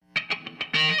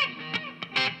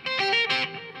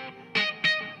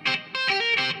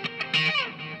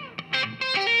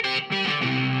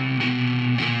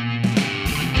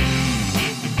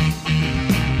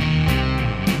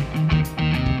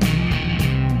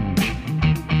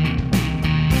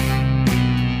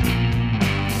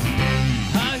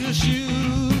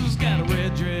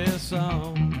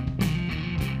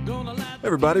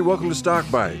everybody, welcome to Stock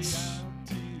Bites.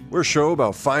 We're a show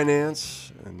about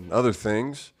finance and other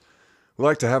things. We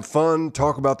like to have fun,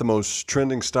 talk about the most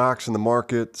trending stocks in the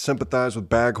market, sympathize with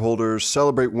bag holders,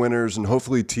 celebrate winners, and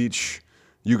hopefully teach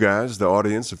you guys, the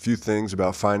audience, a few things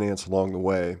about finance along the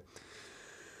way.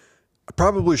 I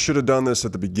probably should have done this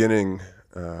at the beginning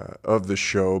of the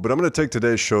show, but I'm going to take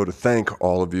today's show to thank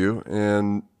all of you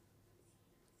and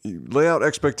lay out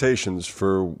expectations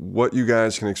for what you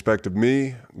guys can expect of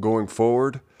me going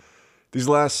forward. These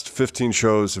last 15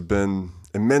 shows have been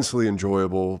immensely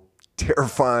enjoyable,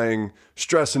 terrifying,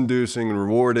 stress-inducing, and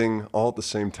rewarding all at the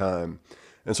same time.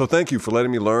 And so thank you for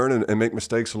letting me learn and make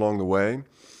mistakes along the way.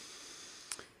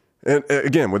 And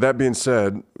again, with that being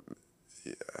said,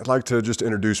 I'd like to just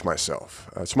introduce myself.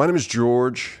 So my name is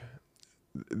George.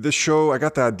 This show, I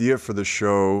got the idea for this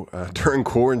show during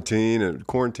quarantine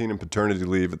and paternity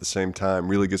leave at the same time.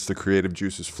 Really gets the creative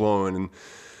juices flowing, and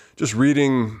just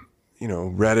reading,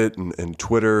 Reddit and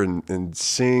Twitter and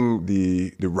seeing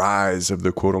the rise of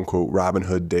the quote unquote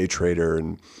Robinhood day trader.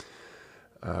 And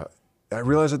I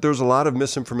realized that there's a lot of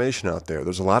misinformation out there.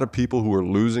 There's a lot of people who are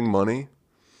losing money.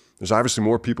 There's obviously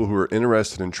more people who are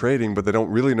interested in trading, but they don't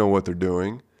really know what they're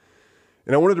doing.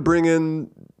 And I wanted to bring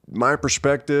in my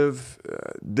perspective,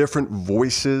 different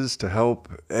voices to help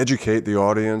educate the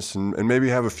audience and maybe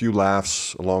have a few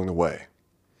laughs along the way.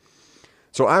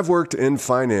 So I've worked in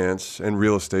finance and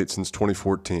real estate since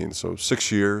 2014, so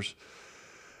 6 years.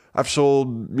 I've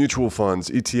sold mutual funds,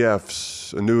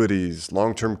 ETFs, annuities,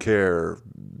 long-term care,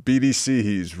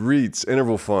 BDCs, REITs,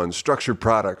 interval funds, structured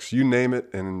products, you name it,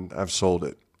 and I've sold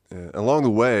it. Along the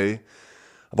way,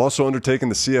 I've also undertaken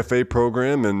the CFA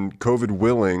program, and COVID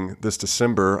willing, this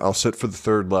December, I'll sit for the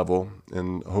third level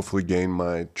and hopefully gain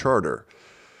my charter.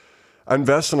 I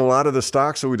invest in a lot of the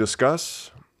stocks that we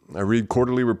discuss. I read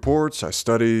quarterly reports, I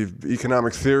study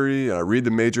economic theory, I read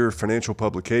the major financial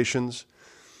publications.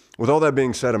 With all that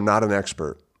being said, I'm not an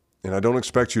expert, and I don't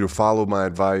expect you to follow my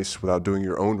advice without doing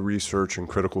your own research and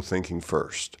critical thinking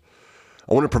first.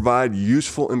 I want to provide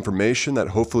useful information that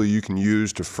hopefully you can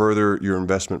use to further your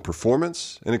investment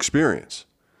performance and experience.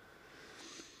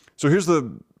 So here's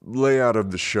the layout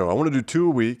of the show. I want to do 2 a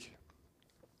week.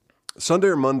 Sunday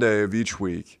or Monday of each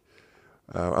week,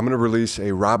 I'm going to release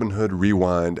a Robinhood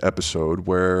Rewind episode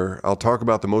where I'll talk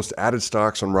about the most added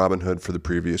stocks on Robinhood for the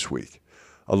previous week.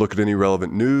 I'll look at any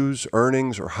relevant news,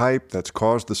 earnings, or hype that's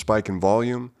caused the spike in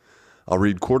volume. I'll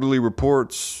read quarterly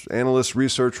reports, analyst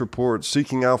research reports,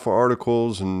 Seeking Alpha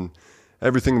articles, and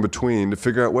everything in between to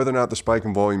figure out whether or not the spike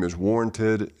in volume is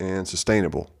warranted and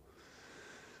sustainable.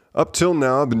 Up till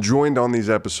now, I've been joined on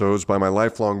these episodes by my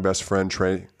lifelong best friend,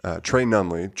 Trey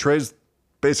Nunley. Trey's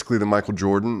basically the Michael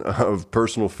Jordan of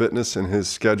personal fitness, and his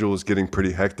schedule is getting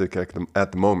pretty hectic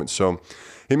at the moment. So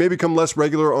he may become less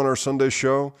regular on our Sunday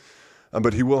show,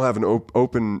 but he will have an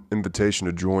open invitation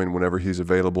to join whenever he's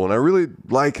available. And I really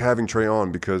like having Trey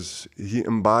on because he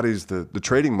embodies the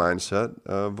trading mindset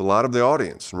of a lot of the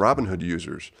audience and Robinhood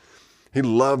users. He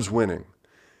loves winning.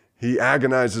 He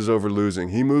agonizes over losing.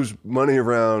 He moves money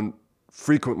around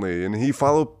frequently, and he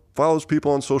follows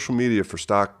people on social media for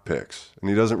stock picks, and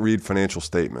he doesn't read financial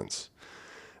statements.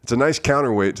 It's a nice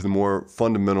counterweight to the more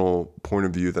fundamental point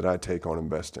of view that I take on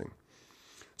investing.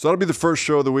 So that'll be the first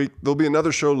show of the week. There'll be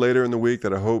another show later in the week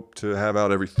that I hope to have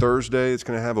out every Thursday. It's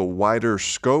going to have a wider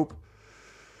scope.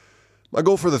 My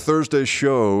goal for the Thursday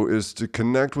show is to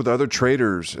connect with other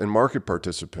traders and market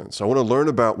participants. I want to learn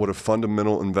about what a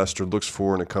fundamental investor looks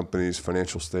for in a company's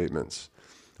financial statements.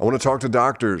 I want to talk to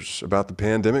doctors about the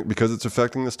pandemic because it's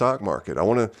affecting the stock market. I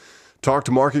want to talk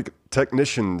to market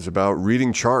technicians about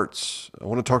reading charts. I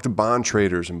want to talk to bond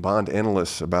traders and bond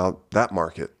analysts about that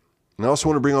market. And I also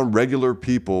want to bring on regular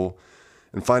people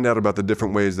and find out about the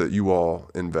different ways that you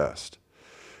all invest.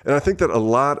 And I think that a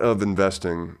lot of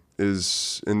investing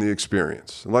is in the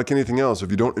experience. And like anything else,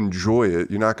 if you don't enjoy it,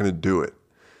 you're not going to do it.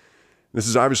 This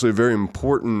is obviously a very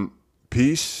important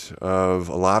piece of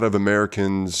a lot of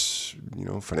Americans,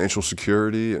 financial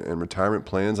security and retirement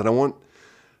plans. And I want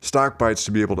Stock Bites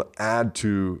to be able to add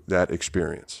to that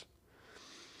experience.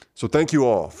 So thank you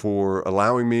all for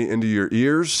allowing me into your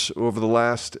ears over the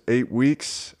last 8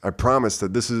 weeks. I promise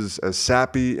that this is as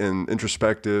sappy and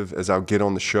introspective as I'll get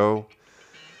on the show.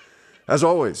 As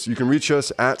always, you can reach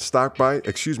us at stock_bites,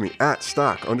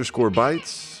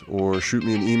 or shoot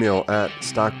me an email at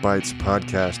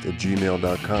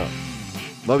stockbitespodcast@gmail.com.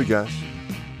 Love you guys.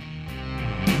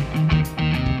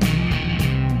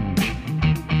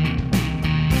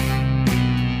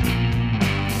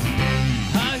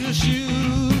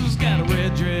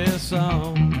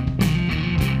 On.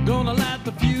 Gonna light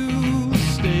the fuse,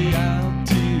 stay out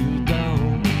till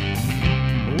dawn.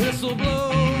 Whistle blow.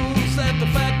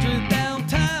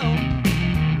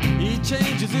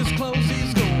 eyes is closed,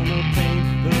 he's gonna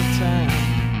paint the town.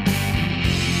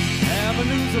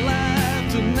 Avenues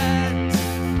alive tonight.